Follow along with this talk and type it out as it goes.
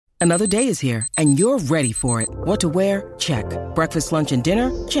Another day is here, and you're ready for it. What to wear? Check. Breakfast, lunch, and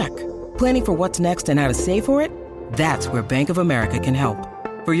dinner? Check. Planning for what's next and how to save for it? That's where Bank of America can help.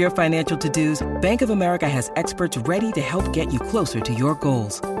 For your financial to-dos, Bank of America has experts ready to help get you closer to your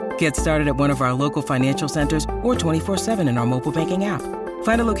goals. Get started at one of our local financial centers or 24/7 in our mobile banking app.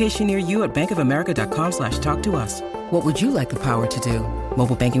 Find a location near you at bankofamerica.com/talktous. What would you like the power to do?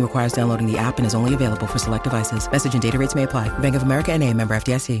 Mobile banking requires downloading the app and is only available for select devices. Message and data rates may apply. Bank of America N.A., member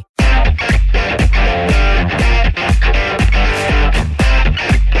FDIC.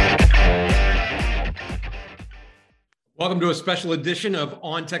 Welcome to a special edition of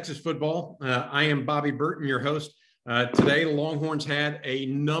On Texas Football. I am Bobby Burton, your host. Today, the Longhorns had a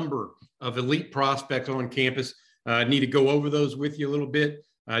number of elite prospects on campus. Need to go over those with you a little bit,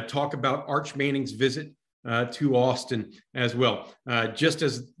 talk about Arch Manning's visit to Austin as well. Just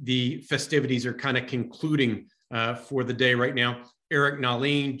as the festivities are kind of concluding for the day right now, Eric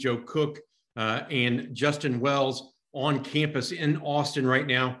Nahlin, Joe Cook, and Justin Wells on campus in Austin right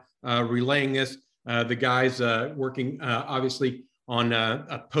now, relaying this. The guys working obviously on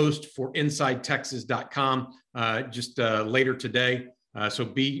a post for InsideTexas.com just later today. So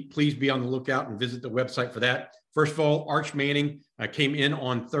please be on the lookout and visit the website for that. First of all, Arch Manning came in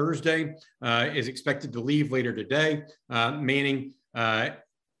on Thursday, is expected to leave later today. Manning,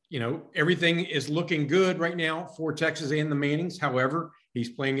 everything is looking good right now for Texas and the Mannings. However, he's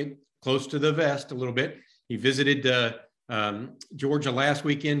playing it close to the vest a little bit. He visited Georgia last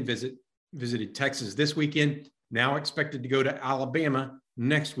weekend, visited Texas this weekend, now expected to go to Alabama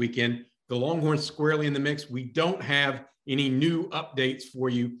next weekend. The Longhorns squarely in the mix. We don't have any new updates for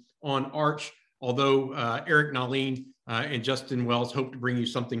you on Arch, although Eric Nahlin and Justin Wells hope to bring you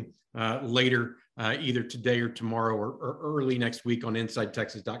something later, either today or tomorrow or early next week on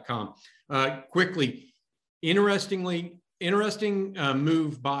InsideTexas.com. Quickly, interesting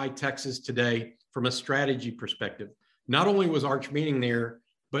move by Texas today from a strategy perspective. Not only was Arch Manning there,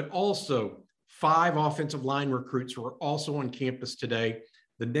 but also 5 offensive line recruits were also on campus today.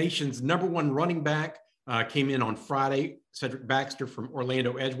 The nation's number 1 running back came in on Friday, Cedric Baxter from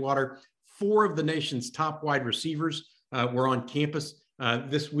Orlando Edgewater. 4 of the nation's top wide receivers were on campus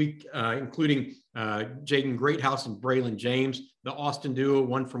this week, including Jaden Greathouse and Braylon James, the Austin duo,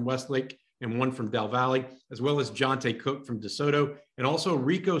 one from Westlake and one from Del Valle, as well as Jonte Cook from DeSoto, and also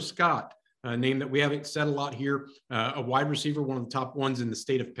Rico Scott, a name that we haven't said a lot here, a wide receiver, one of the top ones in the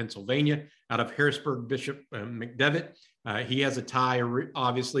state of Pennsylvania, out of Harrisburg Bishop McDevitt. He has a tie,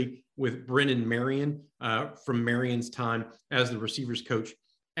 obviously, with Brennan Marion from Marion's time as the receivers coach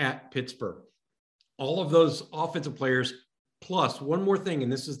at Pittsburgh. All of those offensive players, plus one more thing,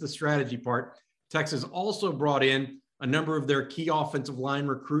 and this is the strategy part, Texas also brought in a number of their key offensive line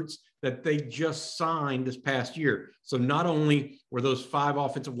recruits that they just signed this past year. So not only were those 5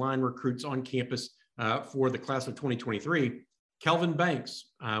 offensive line recruits on campus for the class of 2023, Kelvin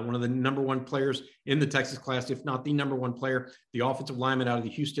Banks, one of the number 1 players in the Texas class, if not the number 1 player, the offensive lineman out of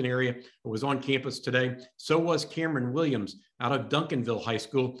the Houston area, was on campus today. So was Cameron Williams out of Duncanville High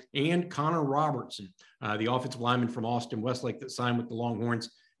School, and Connor Robertson, the offensive lineman from Austin Westlake that signed with the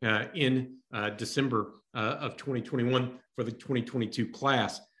Longhorns in December of 2021 for the 2022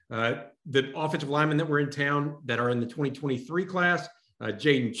 class. The offensive linemen that were in town that are in the 2023 class,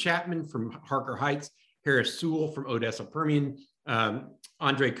 Jaden Chapman from Harker Heights, Harris Sewell from Odessa Permian,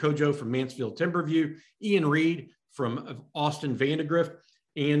 Andre Kojo from Mansfield Timberview, Ian Reed from Austin Vandegrift,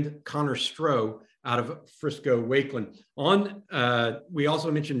 and Connor Stroh out of Frisco Wakeland. We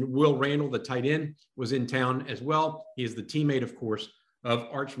also mentioned Will Randall, the tight end, was in town as well. He is the teammate, of course, of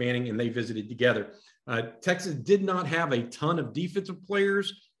Arch Manning, and they visited together. Texas did not have a ton of defensive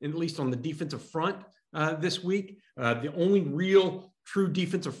players, at least on the defensive front this week. The only real true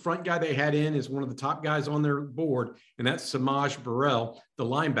defensive front guy they had in is one of the top guys on their board, and that's Samaj Burrell, the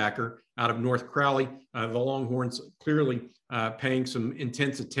linebacker out of North Crowley. The Longhorns clearly paying some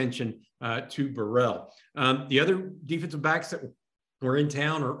intense attention to Burrell. The other defensive backs that were in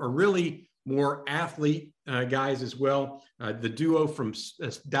town are really more athlete guys as well. The duo from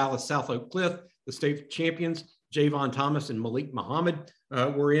Dallas South Oak Cliff, the state champions, Javon Thomas and Malik Muhammad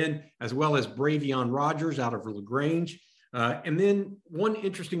were in, as well as Bravion Rogers out of LaGrange. And then one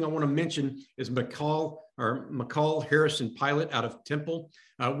interesting I want to mention is McCall Harrison Pilot out of Temple.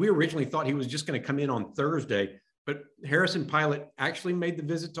 We originally thought he was just going to come in on Thursday, but Harrison Pilot actually made the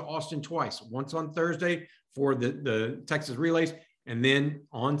visit to Austin twice, once on Thursday for the Texas Relays, and then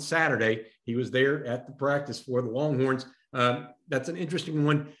on Saturday, he was there at the practice for the Longhorns. That's an interesting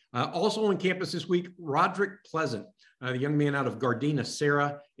one. Also on campus this week, Roderick Pleasant, the young man out of Gardena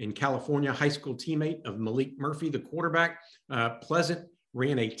Serra in California, high school teammate of Malik Murphy, the quarterback. Pleasant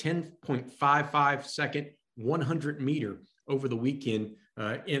ran a 10.55 second 100 meter over the weekend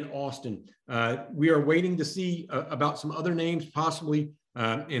in Austin. We are waiting to see about some other names possibly,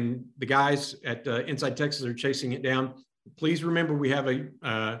 and the guys at Inside Texas are chasing it down. Please remember, we have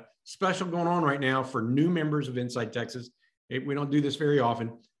a special going on right now for new members of Inside Texas. We don't do this very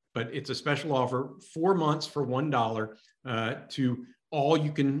often, but it's a special offer, 4 months for $1 to all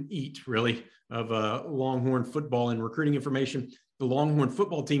you can eat, really, of Longhorn football and recruiting information. The Longhorn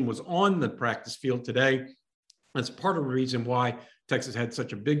football team was on the practice field today. That's part of the reason why Texas had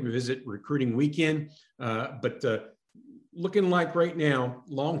such a big visit recruiting weekend. But looking like right now,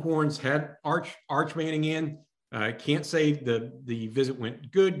 Longhorns had Arch Manning in. Can't say the visit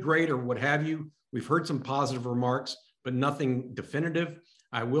went good, great, or what have you. We've heard some positive remarks, but nothing definitive.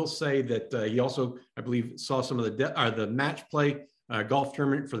 I will say that he also, I believe, saw some of the match play golf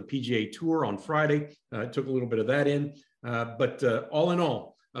tournament for the PGA Tour on Friday. Took a little bit of that in. But all in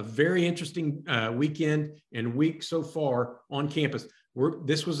all, a very interesting weekend and week so far on campus.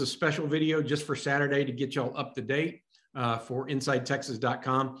 This was a special video just for Saturday to get y'all up to date for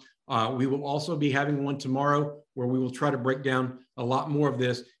InsideTexas.com. We will also be having one tomorrow where we will try to break down a lot more of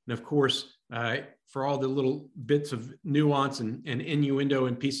this. And of course, for all the little bits of nuance and innuendo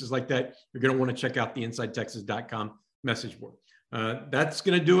and pieces like that, you're going to want to check out the InsideTexas.com message board. That's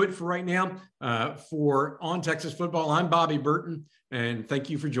going to do it for right now. For On Texas Football, I'm Bobby Burton, and thank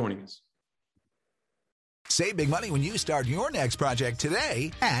you for joining us. Save big money when you start your next project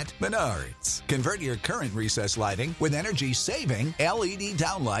today at Menards. Convert your current recessed lighting with energy-saving LED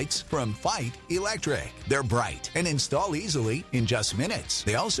downlights from Fight Electric. They're bright and install easily in just minutes.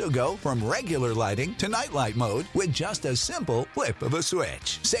 They also go from regular lighting to nightlight mode with just a simple flip of a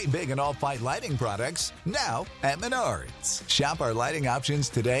switch. Save big on all Fight lighting products now at Menards. Shop our lighting options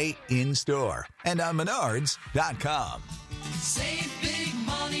today in-store and on Menards.com. Save big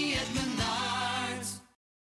money